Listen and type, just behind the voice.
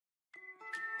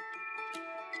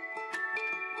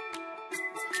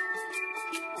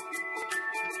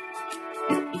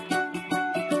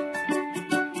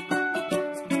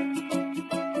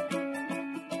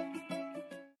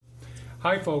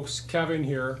Hi folks, Kevin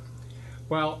here.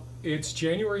 Well, it's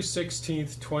January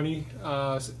 16th,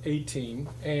 2018,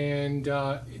 and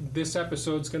this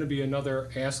episode's going to be another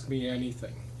Ask Me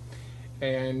Anything.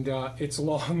 And it's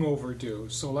long overdue,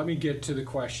 so let me get to the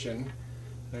question.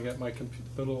 I got my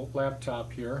little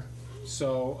laptop here.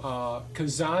 So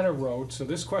Kazzana wrote, so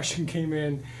this question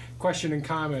and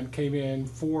comment came in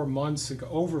 4 months ago,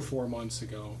 over 4 months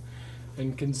ago.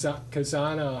 And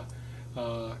Kazzana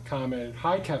commented,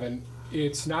 "Hi Kevin,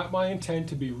 it's not my intent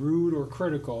to be rude or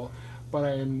critical, but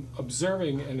I am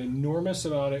observing an enormous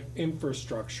amount of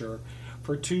infrastructure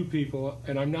for two people,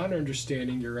 and I'm not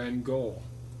understanding your end goal.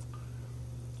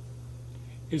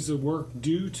 Is the work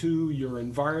due to your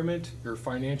environment, your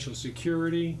financial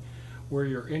security, where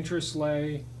your interests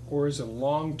lay, or is it a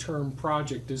long-term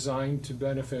project designed to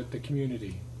benefit the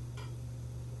community?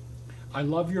 I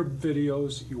love your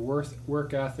videos, your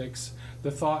work ethics,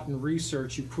 the thought and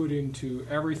research you put into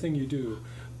everything you do,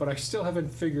 but I still haven't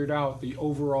figured out the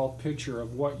overall picture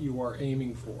of what you are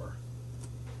aiming for.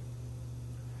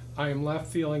 I am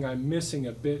left feeling I'm missing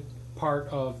a bit part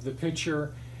of the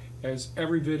picture, as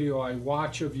every video I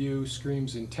watch of you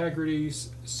screams integrity,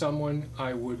 someone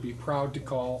I would be proud to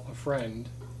call a friend.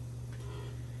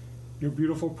 Your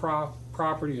beautiful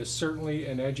property is certainly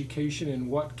an education in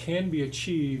what can be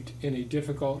achieved in a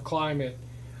difficult climate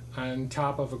on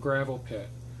top of a gravel pit.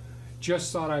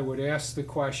 Just thought I would ask the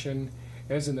question,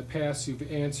 as in the past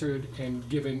you've answered and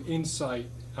given insight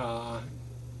I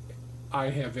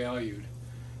have valued."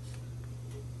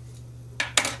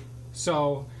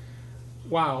 So,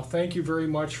 wow, thank you very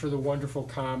much for the wonderful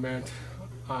comment.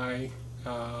 I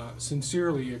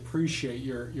sincerely appreciate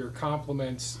your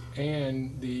compliments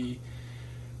and the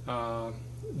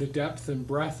depth and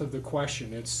breadth of the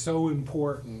question. It's so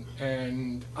important,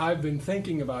 and I've been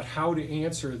thinking about how to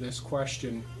answer this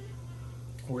question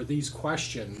or these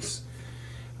questions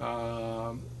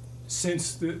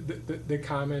since the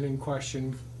comment in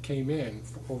question came in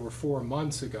over 4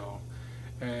 months ago.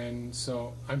 And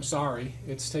so I'm sorry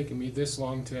it's taken me this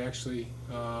long to actually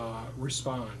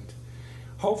respond.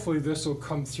 Hopefully this will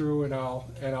come through and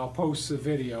I'll post the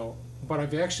video, but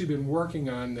I've actually been working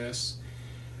on this,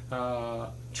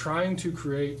 trying to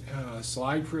create a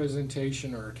slide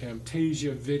presentation or a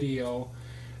Camtasia video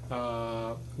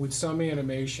with some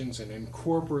animations and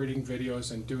incorporating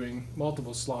videos and doing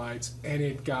multiple slides, and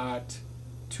it got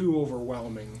too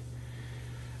overwhelming.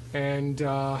 And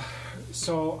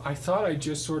so I thought I'd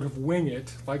just sort of wing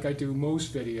it like I do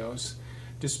most videos,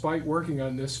 despite working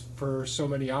on this for so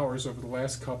many hours over the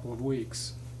last couple of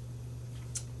weeks.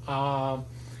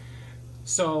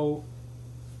 So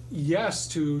yes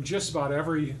to just about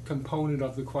every component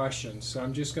of the question. So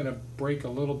I'm just going to break a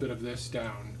little bit of this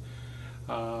down.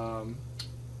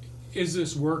 Is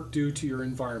this work due to your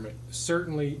environment?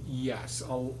 Certainly yes.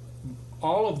 All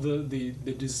of the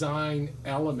design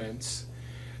elements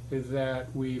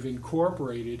that we've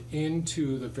incorporated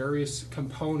into the various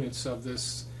components of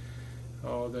this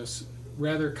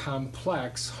rather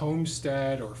complex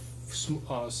homestead or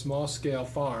small-scale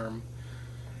farm,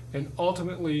 and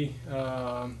ultimately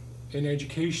an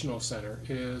educational center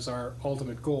is our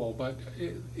ultimate goal. But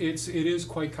it is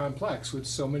quite complex with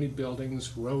so many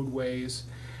buildings, roadways,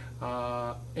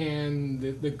 and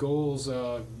the goals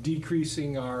of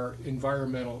decreasing our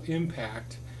environmental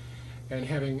impact and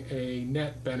having a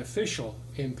net beneficial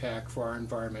impact for our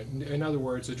environment. In other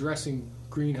words, addressing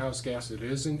greenhouse gas.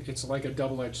 It's like a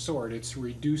double-edged sword. It's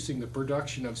reducing the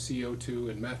production of CO2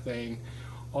 and methane,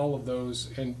 all of those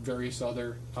and various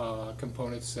other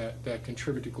components that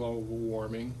contribute to global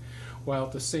warming, while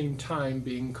at the same time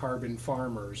being carbon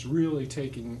farmers, really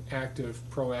taking active,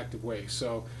 proactive ways.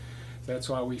 So that's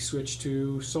why we switched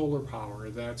to solar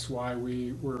power. That's why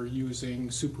we were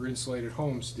using super insulated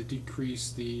homes to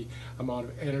decrease the amount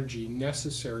of energy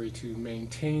necessary to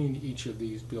maintain each of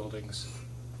these buildings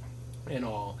and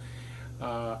all.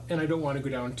 And I don't want to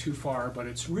go down too far, but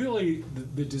it's really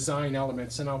the design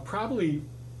elements, and I'll probably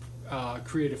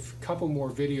create a couple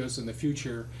more videos in the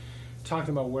future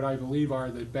talking about what I believe are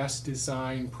the best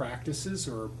design practices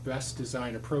or best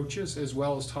design approaches, as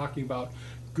well as talking about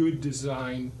good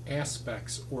design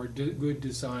aspects or good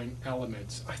design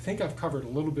elements. I think I've covered a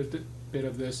little bit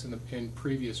of this in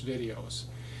previous videos.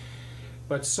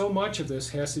 But so much of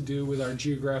this has to do with our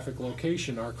geographic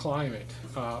location, our climate,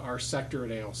 our sector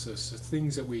analysis, the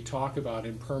things that we talk about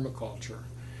in permaculture.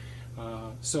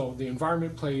 So the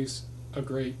environment plays a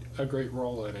great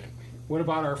role in it. What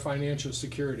about our financial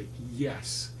security?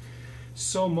 Yes.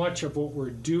 So much of what we're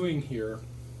doing here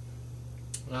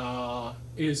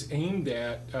is aimed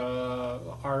at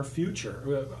our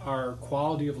future, our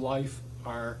quality of life,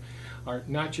 our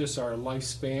not just our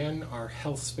lifespan, our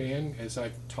health span, as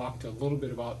I've talked a little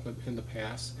bit about in the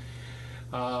past,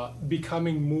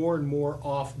 becoming more and more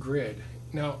off-grid.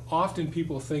 Now, often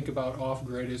people think about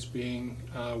off-grid as being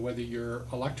whether your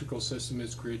electrical system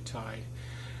is grid-tied.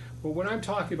 But when I'm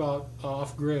talking about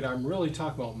off-grid, I'm really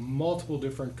talking about multiple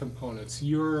different components.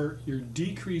 You're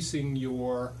decreasing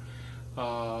your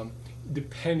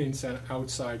dependence on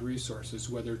outside resources,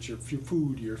 whether it's your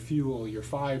food, your fuel, your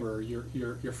fiber,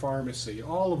 your pharmacy,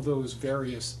 all of those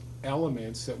various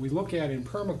elements that we look at in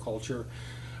permaculture,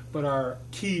 but are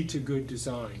key to good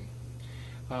design.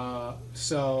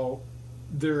 So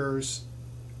there's,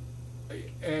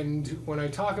 and when I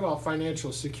talk about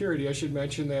financial security, I should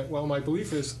mention that, well, my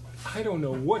belief is I don't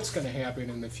know what's going to happen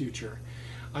in the future.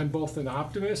 I'm both an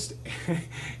optimist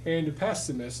and a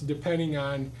pessimist, depending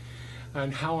on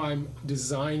how I'm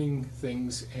designing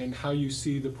things and how you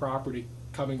see the property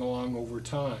coming along over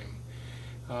time.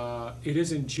 It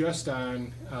isn't just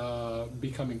on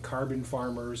becoming carbon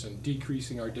farmers and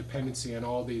decreasing our dependency on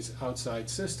all these outside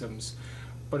systems,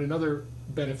 but another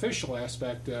beneficial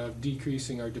aspect of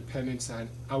decreasing our dependence on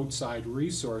outside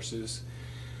resources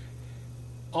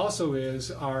also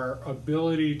is our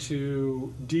ability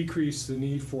to decrease the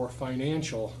need for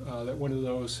financial, that one of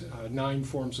those 9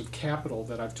 forms of capital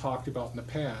that I've talked about in the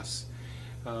past.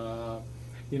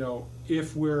 You know,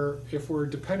 if we're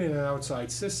dependent on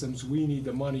outside systems, we need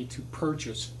the money to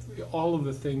purchase all of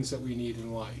the things that we need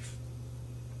in life.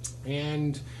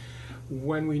 And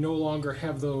when we no longer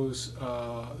have those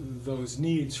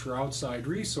needs for outside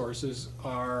resources,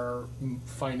 our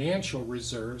financial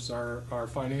reserves, our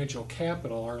financial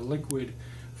capital, our liquid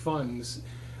funds,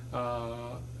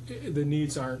 the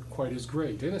needs aren't quite as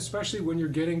great. And especially when you're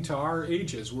getting to our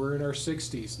ages, we're in our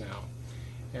 60s now,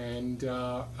 and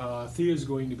Thea's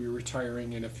going to be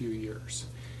retiring in a few years.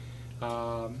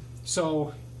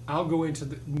 So I'll go into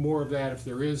more of that if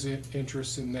there is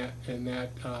interest in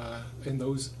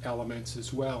those elements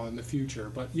as well in the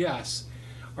future. But yes,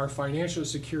 our financial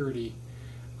security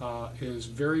is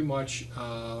very much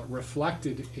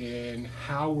reflected in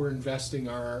how we're investing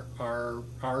our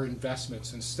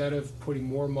investments. Instead of putting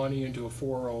more money into a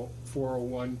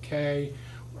 401k,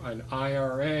 an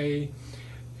IRA,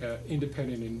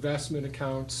 independent investment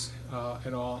accounts,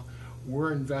 and all,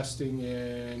 we're investing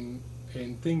in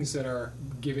things that are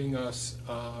giving us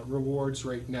rewards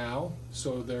right now.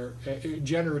 So they're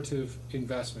generative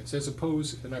investments, as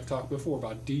opposed, and I've talked before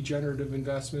about degenerative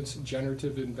investments,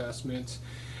 generative investments,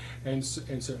 and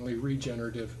certainly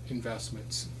regenerative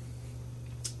investments.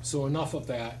 So enough of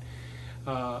that.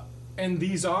 And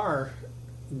these are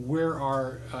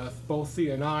where both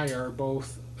Thea and I are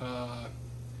both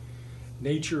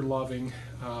nature-loving,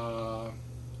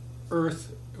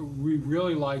 earth. We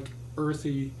really like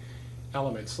earthy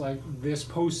elements, like this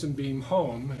post and beam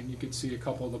home, and you can see a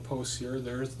couple of the posts here.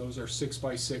 Those are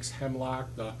 6x6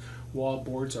 hemlock. The wall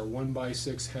boards are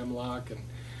 1x6 hemlock and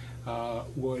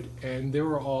wood, and they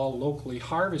were all locally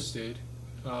harvested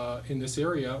in this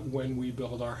area when we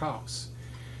built our house.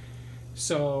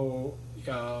 So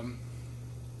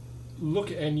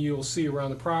look, and you'll see around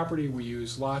the property we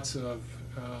use lots of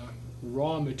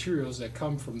raw materials that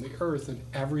come from the earth and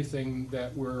everything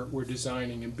that we're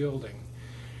designing and building.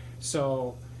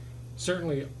 So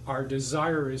certainly our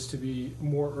desire is to be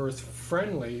more earth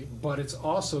friendly, but it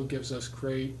also gives us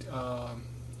great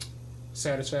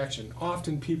satisfaction.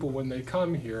 Often people, when they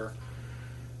come here,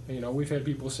 you know, we've had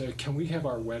people say, can we have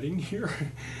our wedding here?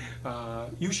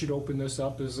 You should open this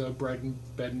up as a bed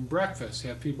and breakfast.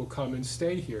 Have people come and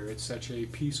stay here. It's such a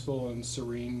peaceful and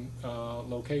serene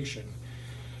location.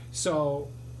 So,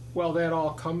 well, that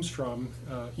all comes from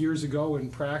years ago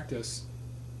in practice.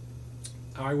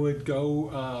 I would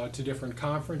go to different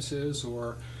conferences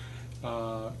or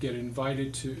get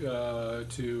invited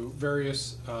to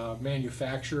various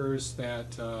manufacturers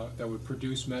that would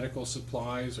produce medical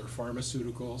supplies or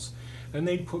pharmaceuticals, and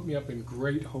they'd put me up in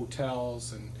great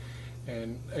hotels and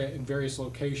in various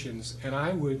locations, and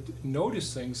I would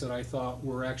notice things that I thought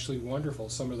were actually wonderful.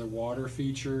 Some of the water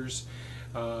features,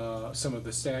 some of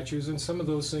the statues, and some of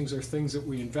those things are things that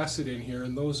we invested in here,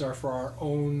 and those are for our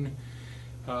own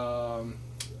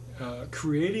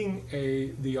creating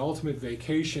the ultimate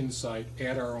vacation site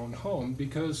at our own home,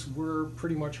 because we're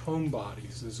pretty much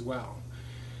homebodies as well.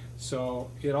 So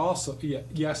it also,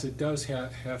 yes, it does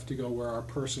have to go where our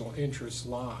personal interests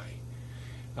lie.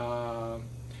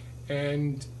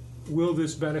 And will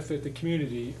this benefit the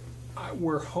community?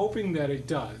 We're hoping that it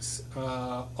does.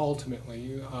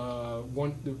 Ultimately,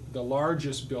 the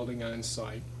largest building on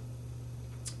site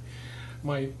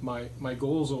my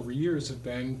goals over years have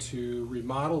been to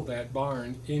remodel that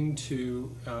barn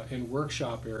into in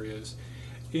workshop areas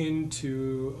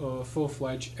into a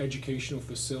full-fledged educational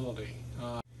facility.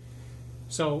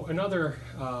 So another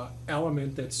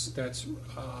element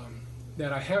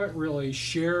that I haven't really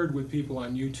shared with people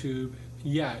on YouTube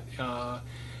yet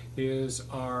is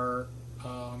our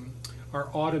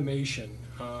automation.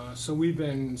 So we've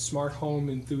been smart home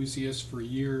enthusiasts for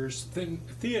years.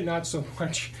 Thea not so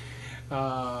much.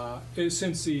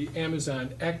 Since the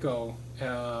Amazon Echo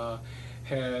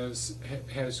has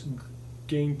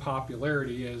gained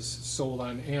popularity, as sold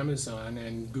on Amazon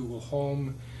and Google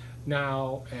Home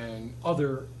now and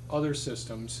other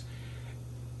systems,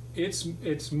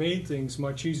 it's made things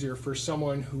much easier for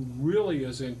someone who really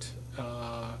isn't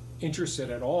interested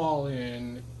at all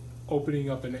in opening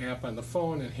up an app on the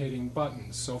phone and hitting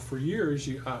buttons. So for years,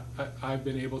 I've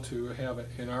been able to have it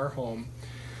in our home.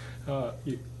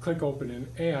 You click open an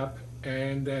app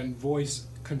and then voice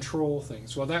control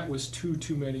things. Well, that was too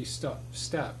many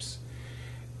steps.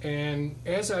 And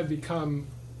as I've become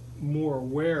more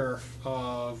aware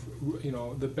of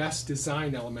the best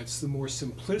design elements, the more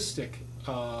simplistic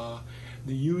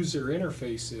the user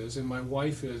interface is, and my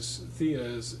wife Thea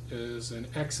is an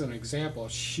excellent example.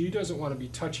 She doesn't want to be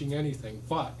touching anything,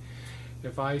 but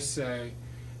if I say,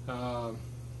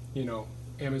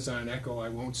 Amazon Echo, I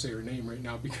won't say her name right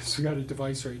now because we got a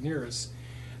device right near us,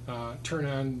 turn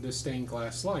on the stained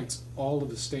glass lights, all of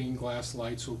the stained glass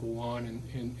lights will go on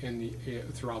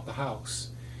throughout the house.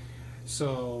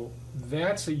 So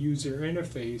that's a user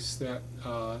interface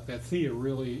that Thea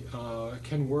really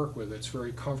can work with. It's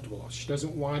very comfortable. She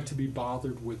doesn't want to be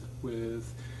bothered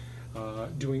with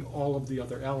doing all of the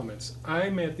other elements.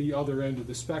 I'm at the other end of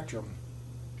the spectrum.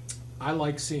 I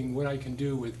like seeing what I can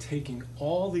do with taking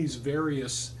all these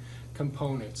various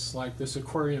components, like this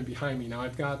aquarium behind me. Now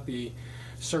I've got the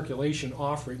circulation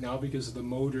off right now because the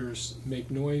motors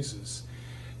make noises.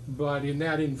 But in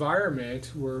that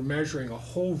environment, we're measuring a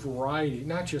whole variety,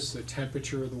 not just the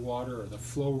temperature of the water or the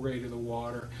flow rate of the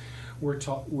water.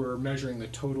 We're measuring the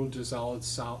total dissolved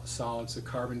solids, the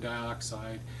carbon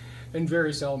dioxide, and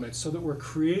various elements, so that we're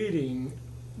creating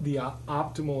the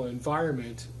optimal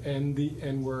environment,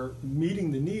 and we're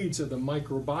meeting the needs of the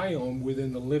microbiome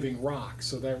within the living rock.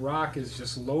 So that rock is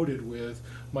just loaded with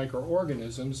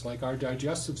microorganisms like our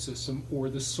digestive system or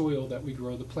the soil that we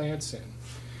grow the plants in.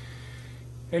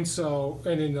 And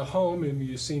in the home, and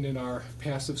you've seen in our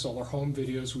passive solar home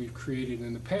videos we've created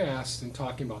in the past, and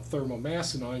talking about thermal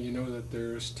mass and all, you know that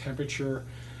there's temperature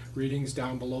readings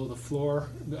down below the floor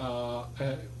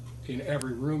in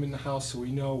every room in the house, so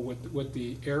we know what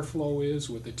the airflow is,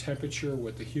 what the temperature,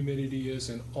 what the humidity is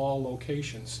in all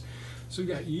locations. So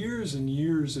we've got years and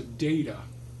years of data.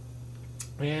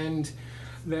 And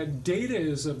that data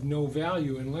is of no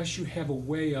value unless you have a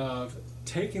way of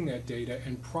taking that data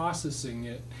and processing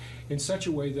it in such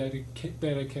a way that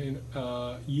it can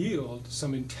yield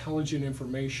some intelligent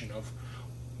information of,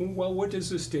 well, what does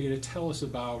this data tell us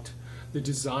about the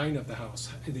design of the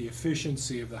house, the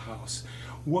efficiency of the house,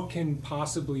 what can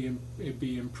possibly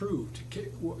be improved.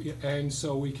 And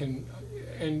so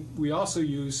we also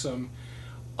use some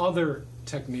other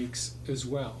techniques as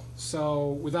well. So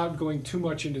without going too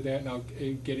much into that now,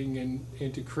 getting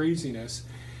into craziness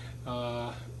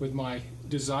with my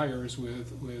desires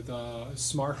with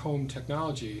smart home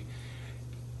technology,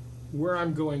 where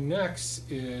I'm going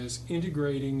next is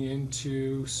integrating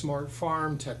into smart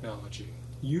farm technology,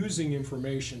 using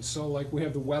information. So like we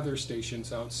have the weather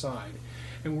stations outside,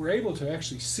 and we're able to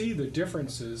actually see the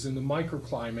differences in the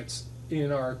microclimates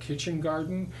in our kitchen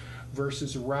garden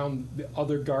versus around the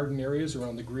other garden areas,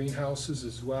 around the greenhouses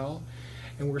as well.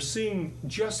 And we're seeing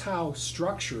just how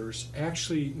structures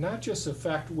actually not just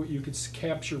affect what you could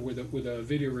capture with a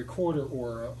video recorder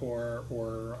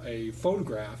or a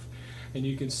photograph, and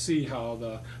you can see how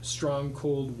the strong,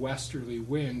 cold westerly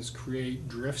winds create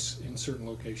drifts in certain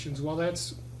locations. Well,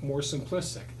 that's more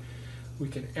simplistic. We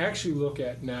can actually look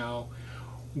at now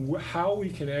how we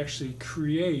can actually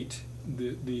create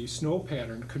the snow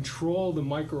pattern, control the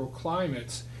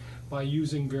microclimates by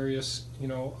using various,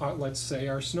 let's say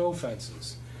our snow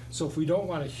fences. So if we don't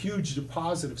want a huge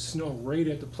deposit of snow right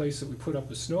at the place that we put up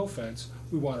the snow fence,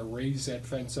 we want to raise that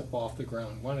fence up off the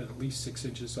ground. We want it at least 6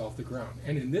 inches off the ground.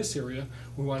 And in this area,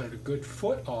 we want it a good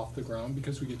foot off the ground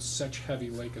because we get such heavy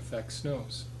lake effect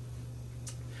snows.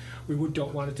 We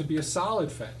don't want it to be a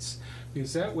solid fence,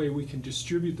 because that way we can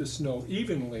distribute the snow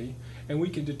evenly, and we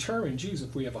can determine, geez,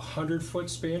 if we have a 100-foot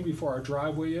span before our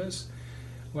driveway is,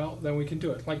 well, then we can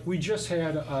do it. Like we just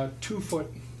had a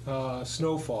 2-foot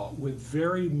snowfall with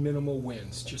very minimal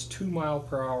winds, just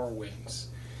 2-mile-per-hour winds.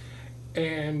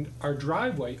 And our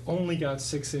driveway only got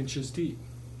 6 inches deep,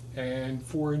 and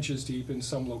 4 inches deep in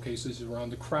some locations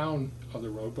around the crown of the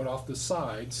road, but off the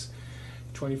sides,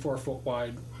 24-foot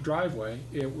wide driveway,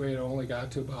 it only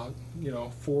got to about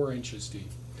 4 inches deep.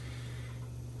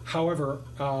 However,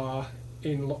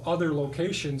 in other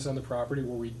locations on the property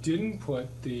where we didn't put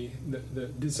the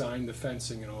design, the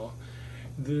fencing and all,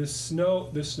 the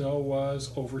snow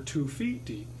was over 2 feet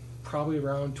deep, probably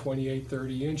around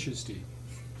 28-30 inches deep.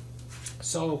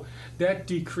 So that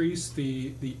decreased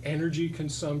the energy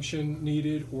consumption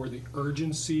needed or the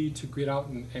urgency to get out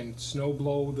and snow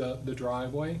blow the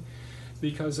driveway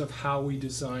because of how we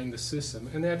designed the system.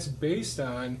 And that's based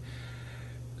on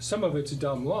some of it's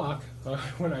dumb luck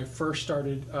when I first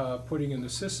started putting in the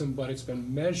system, but it's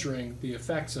been measuring the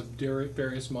effects of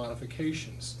various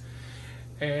modifications.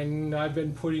 And I've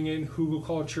been putting in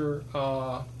hugelkultur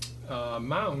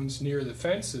mounds near the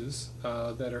fences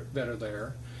that are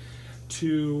there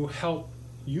to help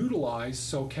utilize.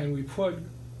 So can we put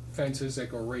fences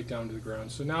that go right down to the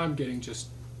ground? So now I'm getting just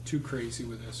too crazy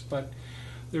with this, but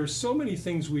there's so many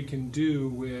things we can do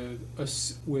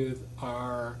with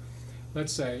our,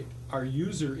 let's say, our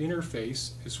user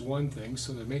interface is one thing,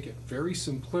 so to make it very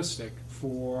simplistic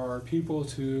for people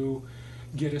to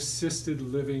get assisted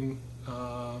living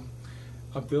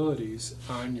abilities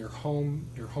on your home,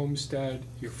 your homestead,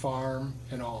 your farm,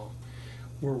 and all.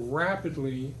 We're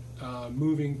rapidly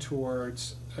moving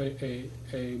towards a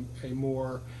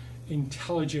more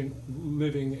intelligent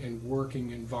living and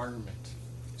working environment.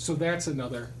 So that's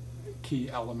another key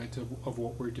element of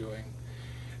what we're doing.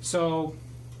 So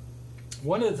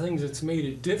one of the things that's made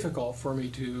it difficult for me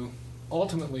to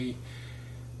ultimately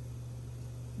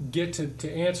get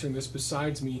to answering this,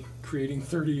 besides me creating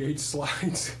 38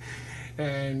 slides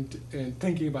and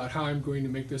thinking about how I'm going to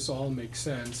make this all make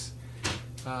sense,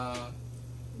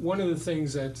 one of the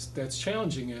things that's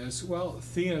challenging is, well,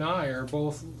 Thea and I are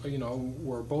both,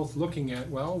 we're both looking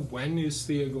at, well, when is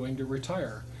Thea going to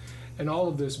retire? And all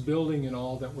of this building and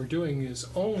all that we're doing is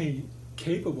only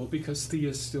capable because Thea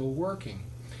is still working.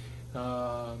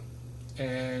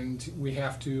 And we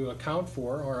have to account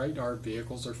for, all right, our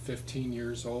vehicles are 15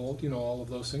 years old, all of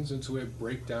those things, and so we have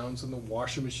breakdowns, and the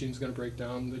washing machine's going to break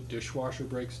down, the dishwasher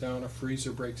breaks down, a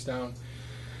freezer breaks down.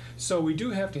 So we do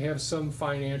have to have some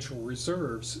financial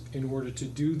reserves in order to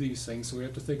do these things. So we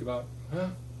have to think about,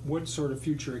 what sort of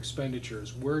future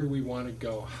expenditures? Where do we want to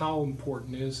go? How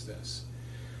important is this?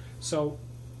 So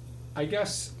I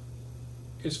guess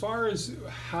as far as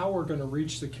how we're going to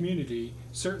reach the community,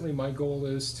 certainly my goal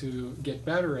is to get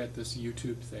better at this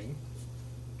YouTube thing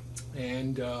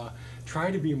and try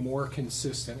to be more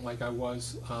consistent like I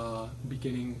was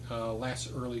beginning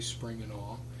last early spring and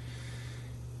all.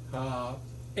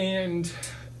 And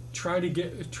try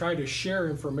to share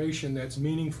information that's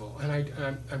meaningful, and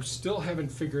I still haven't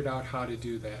figured out how to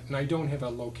do that, and I don't have a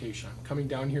location. I'm coming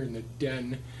down here in the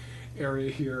den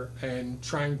area here and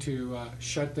trying to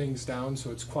shut things down so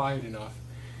it's quiet enough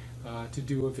to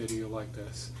do a video like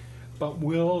this. But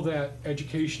will that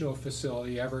educational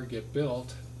facility ever get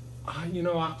built?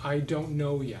 I don't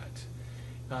know yet.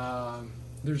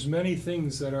 There's many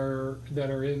things that are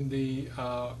in the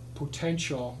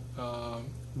potential,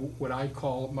 what I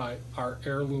call our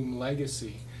heirloom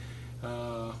legacy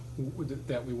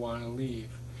that we want to leave.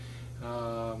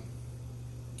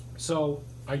 So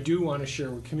I do want to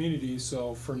share with communities.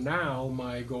 So for now,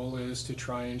 my goal is to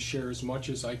try and share as much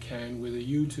as I can with a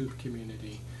YouTube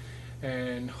community,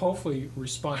 and hopefully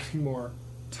responding more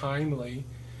timely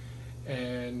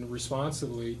and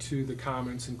responsibly to the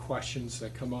comments and questions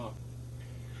that come up.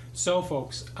 So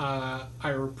folks, I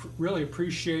really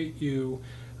appreciate you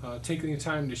taking the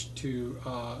time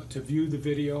to view the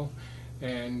video,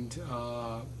 and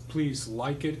please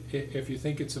like it if you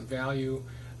think it's of value,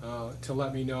 to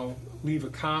let me know. Leave a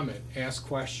comment, ask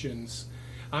questions.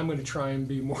 I'm going to try and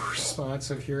be more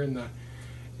responsive here in the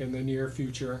near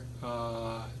future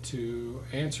to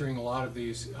answering a lot of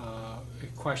these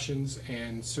questions,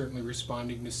 and certainly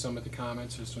responding to some of the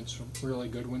comments. There's been some really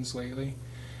good ones lately.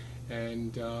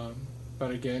 And but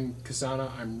again,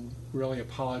 Kazzana, I'm really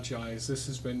apologize. This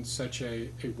has been such a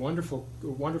wonderful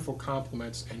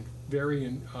compliments and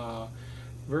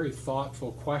very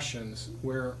thoughtful questions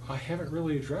where I haven't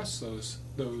really addressed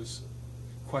those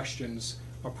questions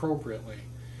appropriately.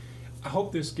 I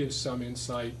hope this gives some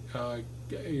insight.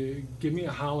 Give me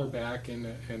a holler back and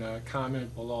a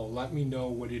comment below. Let me know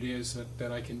what it is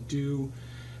that I can do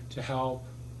to help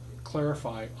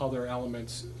clarify other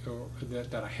elements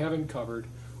that I haven't covered,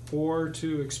 or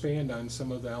to expand on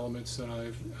some of the elements that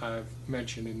I've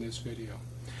mentioned in this video.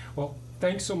 Well,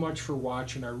 thanks so much for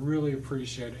watching. I really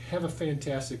appreciate it. Have a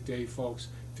fantastic day, folks.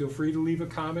 Feel free to leave a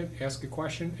comment, ask a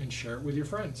question, and share it with your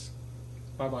friends.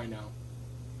 Bye-bye now.